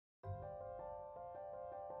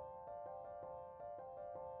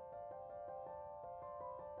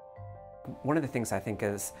one of the things I think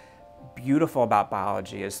is beautiful about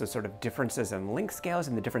biology is the sort of differences in length scales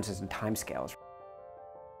and the differences in time scales.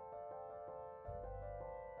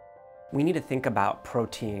 We need to think about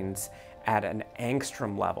proteins at an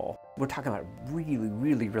angstrom level. We're talking about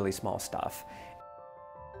really small stuff.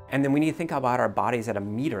 And then we need to think about our bodies at a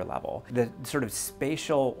meter level. The sort of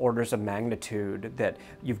spatial orders of magnitude that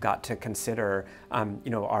you've got to consider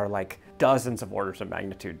are like dozens of orders of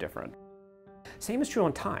magnitude different. Same is true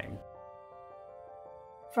on time.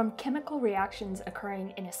 From chemical reactions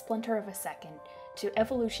occurring in a splinter of a second to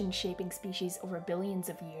evolution shaping species over billions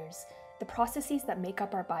of years, the processes that make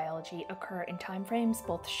up our biology occur in timeframes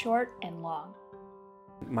both short and long.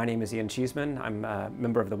 My name is Ian Cheeseman. I'm a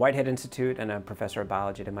member of the Whitehead Institute and a professor of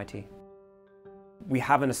biology at MIT. We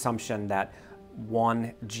have an assumption that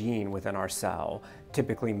one gene within our cell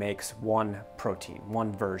typically makes one protein,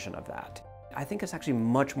 one version of that. I think it's actually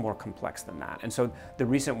much more complex than that. And so the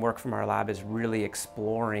recent work from our lab is really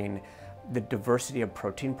exploring the diversity of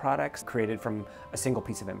protein products created from a single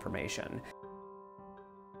piece of information.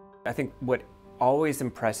 I think what always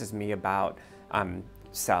impresses me about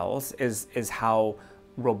cells is how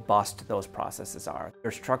robust those processes are.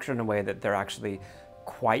 They're structured in a way that they're actually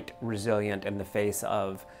quite resilient in the face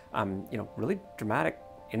of really dramatic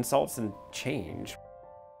insults and change.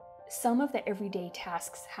 Some of the everyday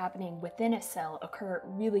tasks happening within a cell occur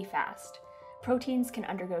really fast. Proteins can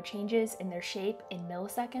undergo changes in their shape in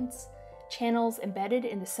milliseconds. Channels embedded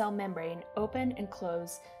in the cell membrane open and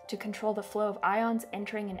close to control the flow of ions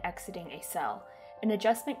entering and exiting a cell, an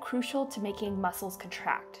adjustment crucial to making muscles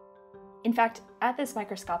contract. In fact, at this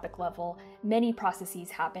microscopic level, many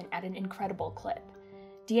processes happen at an incredible clip.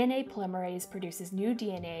 DNA polymerase produces new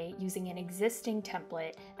DNA using an existing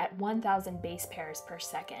template at 1,000 base pairs per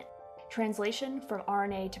second. Translation from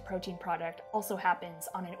RNA to protein product also happens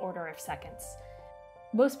on an order of seconds.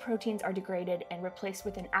 Most proteins are degraded and replaced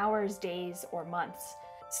within hours, days, or months.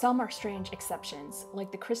 Some are strange exceptions,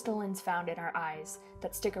 like the crystallines found in our eyes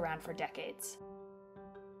that stick around for decades.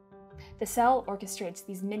 The cell orchestrates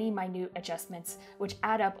these minute adjustments which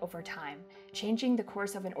add up over time, changing the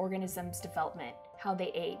course of an organism's development, how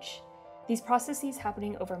they age. These processes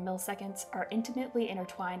happening over milliseconds are intimately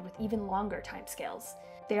intertwined with even longer timescales.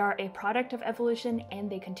 They are a product of evolution and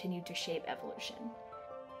they continue to shape evolution.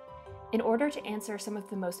 In order to answer some of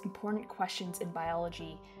the most important questions in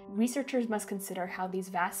biology, researchers must consider how these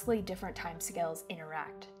vastly different timescales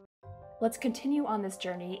interact. Let's continue on this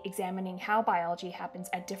journey examining how biology happens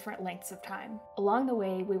at different lengths of time. Along the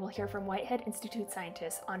way, we will hear from Whitehead Institute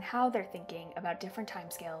scientists on how their thinking about different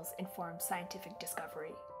timescales informs scientific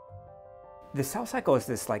discovery. The cell cycle is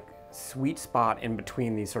this sweet spot in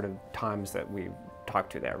between these sort of times that we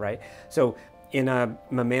talked to there, right? So in a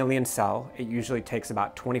mammalian cell, it usually takes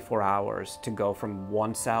about 24 hours to go from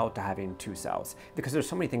one cell to having two cells because there's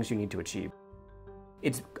so many things you need to achieve.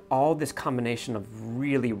 It's all this combination of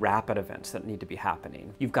really rapid events that need to be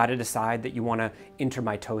happening. You've got to decide that you want to enter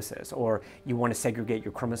mitosis or you want to segregate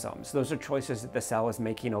your chromosomes. Those are choices that the cell is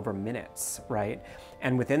making over minutes, right?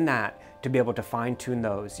 And within that, to be able to fine-tune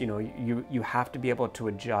those, you have to be able to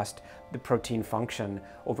adjust the protein function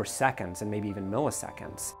over seconds and maybe even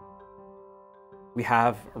milliseconds. We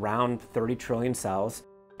have around 30 trillion cells.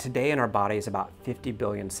 Today in our bodies, about 50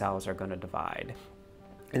 billion cells are going to divide.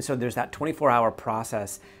 And so there's that 24-hour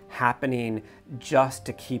process happening just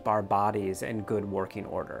to keep our bodies in good working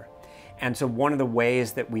order. And so one of the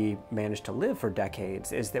ways that we managed to live for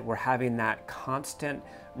decades is that we're having that constant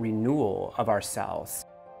renewal of our cells.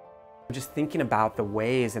 Just thinking about the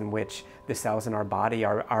ways in which the cells in our body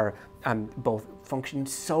are both functioning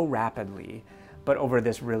so rapidly, but over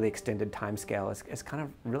this really extended time scale is kind of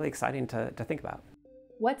really exciting to think about.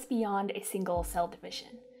 What's beyond a single cell division?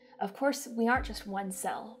 Of course, we aren't just one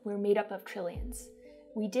cell, we're made up of trillions.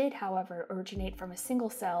 We did, however, originate from a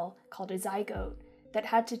single cell called a zygote that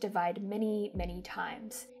had to divide many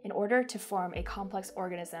times in order to form a complex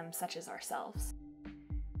organism such as ourselves.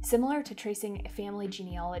 Similar to tracing a family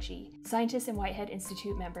genealogy, scientists in Whitehead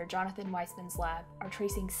Institute member Jonathan Weissman's lab are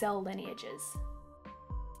tracing cell lineages.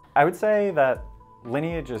 I would say that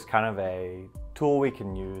lineage is kind of a tool we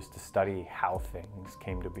can use to study how things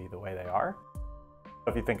came to be the way they are.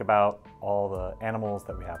 If you think about all the animals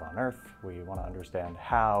that we have on Earth, we want to understand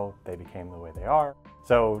how they became the way they are.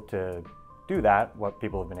 So to do that, what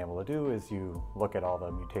people have been able to do is you look at all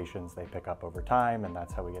the mutations they pick up over time, and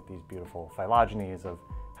that's how we get these beautiful phylogenies of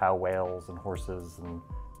how whales and horses and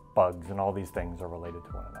bugs and all these things are related to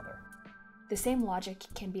one another. The same logic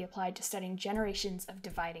can be applied to studying generations of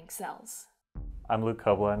dividing cells. I'm Luke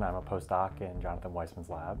Koblin. I'm a postdoc in Jonathan Weissman's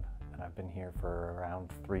lab, and I've been here for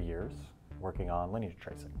around 3 years working on lineage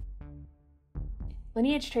tracing.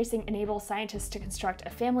 Lineage tracing enables scientists to construct a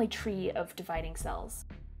family tree of dividing cells.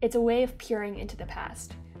 It's a way of peering into the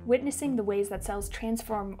past, witnessing the ways that cells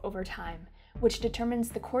transform over time, which determines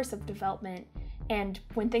the course of development and,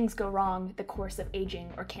 when things go wrong, the course of aging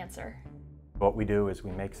or cancer. What we do is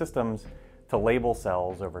we make systems to label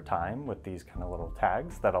cells over time with these kind of little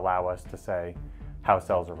tags that allow us to say how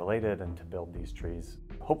cells are related and to build these trees,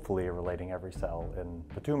 hopefully relating every cell in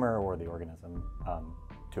the tumor or the organism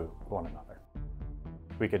to one another.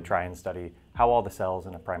 We could try and study how all the cells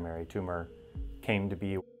in a primary tumor came to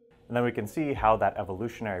be, and then we can see how that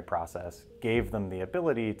evolutionary process gave them the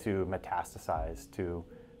ability to metastasize to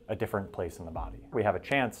a different place in the body. We have a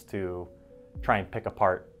chance to try and pick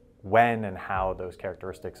apart when and how those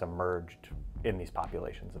characteristics emerged in these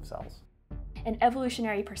populations of cells. An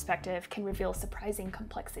evolutionary perspective can reveal surprising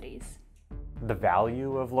complexities. The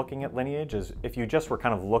value of looking at lineage is if you just were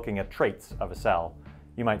kind of looking at traits of a cell,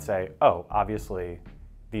 you might say, oh, obviously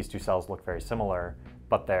these two cells look very similar,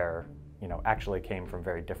 but they're, actually came from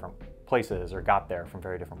very different places or got there from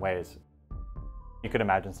very different ways. You could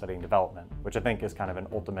imagine studying development, which I think is kind of an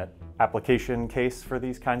ultimate application case for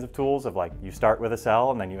these kinds of tools of like, you start with a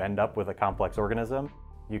cell and then you end up with a complex organism.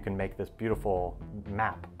 You can make this beautiful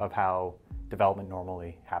map of how development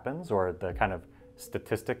normally happens, or the kind of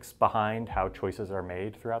statistics behind how choices are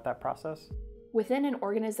made throughout that process. Within an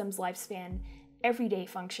organism's lifespan, everyday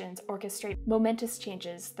functions orchestrate momentous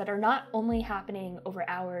changes that are not only happening over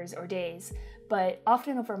hours or days, but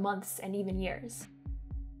often over months and even years.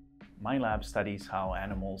 My lab studies how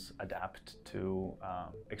animals adapt to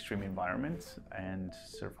extreme environments and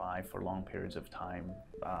survive for long periods of time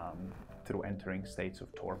through entering states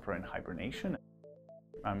of torpor and hibernation.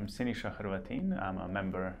 I'm Sinisha Hrvatin. I'm a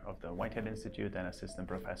member of the Whitehead Institute and assistant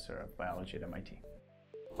professor of biology at MIT.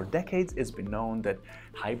 For decades, it's been known that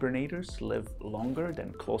hibernators live longer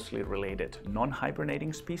than closely related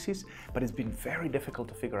non-hibernating species, but it's been very difficult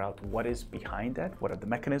to figure out what is behind that, what are the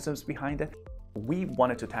mechanisms behind it. We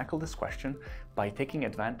wanted to tackle this question by taking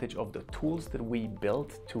advantage of the tools that we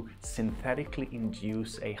built to synthetically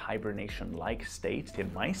induce a hibernation-like state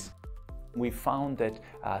in mice. We found that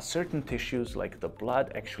certain tissues like the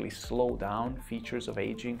blood actually slow down features of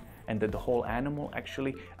aging, and that the whole animal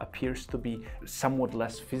actually appears to be somewhat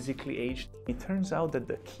less physically aged. It turns out that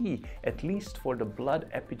the key, at least for the blood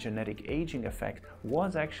epigenetic aging effect,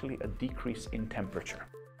 was actually a decrease in temperature.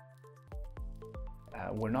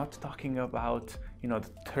 We're not talking about, the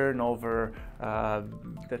turnover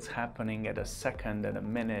that's happening at a second and a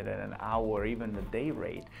minute and an hour, even the day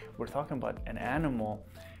rate. We're talking about an animal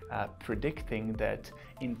predicting that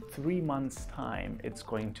in 3 months' time, it's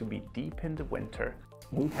going to be deep in the winter.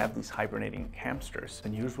 We have these hibernating hamsters,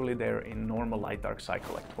 and usually they're in normal light-dark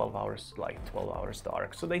cycle, like 12 hours light, 12 hours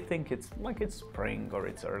dark. So they think it's like it's spring or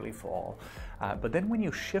it's early fall. But then when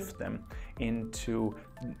you shift them into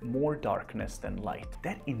more darkness than light,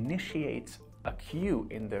 that initiates a cue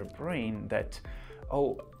in their brain that,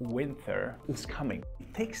 oh, winter is coming.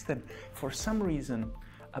 It takes them, for some reason,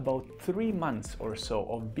 about 3 months or so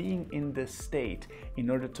of being in this state in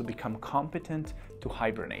order to become competent to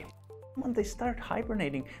hibernate. When they start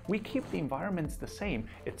hibernating, we keep the environments the same.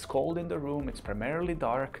 It's cold in the room, it's primarily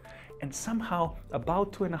dark, and somehow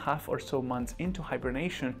about 2.5 or so months into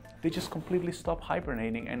hibernation, they just completely stop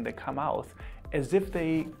hibernating and they come out as if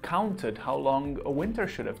they counted how long a winter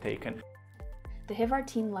should have taken. The Hivar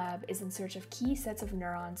Team Lab is in search of key sets of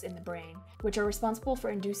neurons in the brain, which are responsible for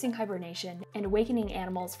inducing hibernation and awakening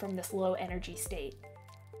animals from this low energy state.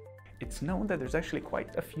 It's known that there's actually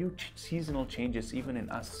quite a few seasonal changes even in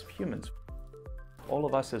us humans. All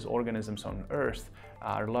of us as organisms on Earth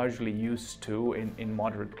are largely used to, in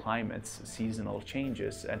moderate climates, seasonal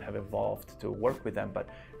changes and have evolved to work with them, but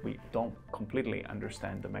we don't completely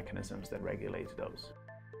understand the mechanisms that regulate those.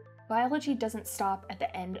 Biology doesn't stop at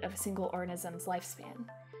the end of a single organism's lifespan.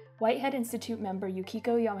 Whitehead Institute member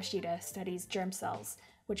Yukiko Yamashita studies germ cells,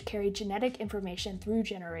 which carry genetic information through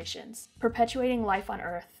generations, perpetuating life on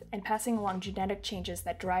Earth and passing along genetic changes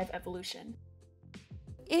that drive evolution.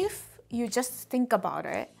 If you just think about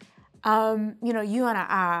it, you and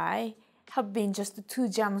I have been just 2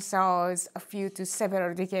 germ cells a few to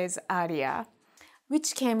several decades earlier,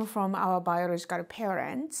 which came from our biological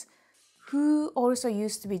parents, who also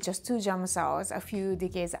used to be just 2 germ cells a few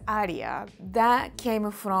decades earlier. That came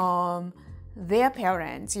from their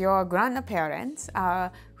parents, your grandparents,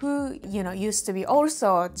 who used to be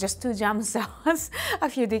also just 2 germ cells a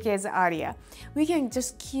few decades earlier. We can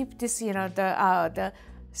just keep this, the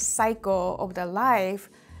cycle of the life,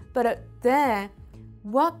 but then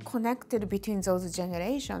what connected between those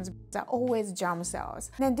generations are always germ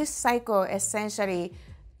cells. And then this cycle essentially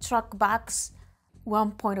track backs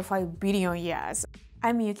 1.5 billion years.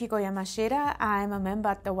 I'm Yukiko Yamashita. I'm a member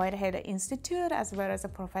at the Whitehead Institute as well as a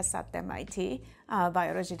professor at the MIT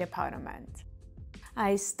biology department.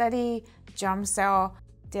 I study germ cell,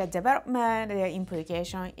 their development, their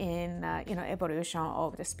implication in evolution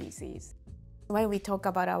of the species. When we talk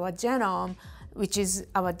about our genome, which is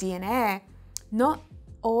our DNA, not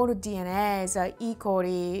all DNAs are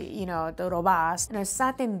equally, robust. A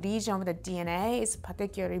certain region of the DNA is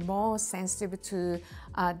particularly more sensitive to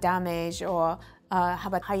damage or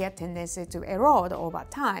have a higher tendency to erode over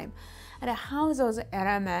time. And how those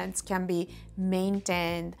elements can be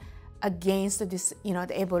maintained against this,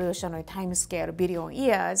 the evolutionary time scale, billion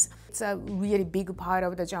years, it's a really big part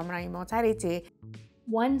of the germline immortality.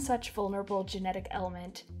 One such vulnerable genetic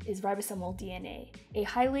element is ribosomal DNA, a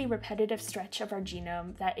highly repetitive stretch of our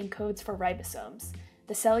genome that encodes for ribosomes,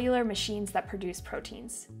 the cellular machines that produce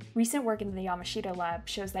proteins. Recent work in the Yamashita lab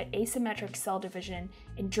shows that asymmetric cell division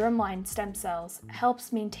in germline stem cells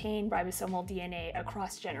helps maintain ribosomal DNA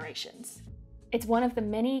across generations. It's one of the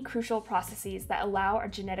many crucial processes that allow our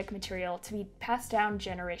genetic material to be passed down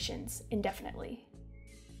generations indefinitely.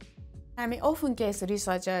 Often case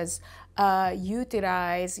researchers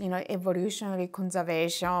utilize, evolutionary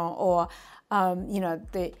conservation or,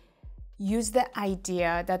 they use the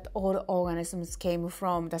idea that all organisms came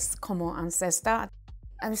from this common ancestor.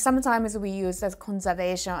 And sometimes we use that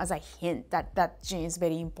conservation as a hint that that gene is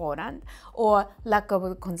very important, or lack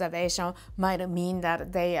of conservation might mean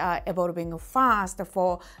that they are evolving fast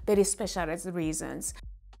for very specialized reasons.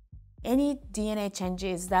 Any DNA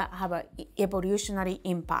changes that have an evolutionary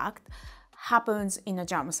impact happens in the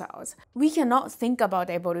germ cells. We cannot think about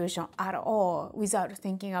evolution at all without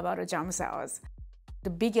thinking about the germ cells. The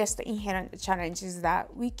biggest inherent challenge is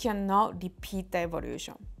that we cannot repeat the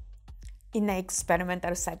evolution. In an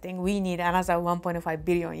experimental setting, we need another 1.5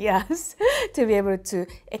 billion years to be able to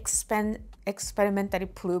experimentally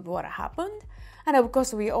prove what happened. And of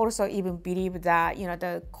course, we also even believe that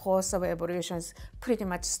the course of evolution is pretty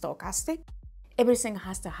much stochastic. Everything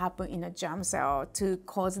has to happen in a germ cell to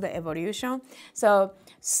cause the evolution. So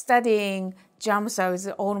studying germ cells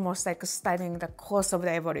is almost like studying the course of the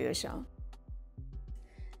evolution.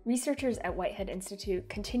 Researchers at Whitehead Institute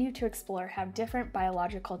continue to explore how different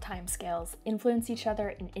biological timescales influence each other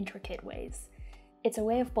in intricate ways. It's a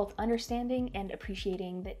way of both understanding and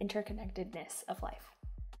appreciating the interconnectedness of life.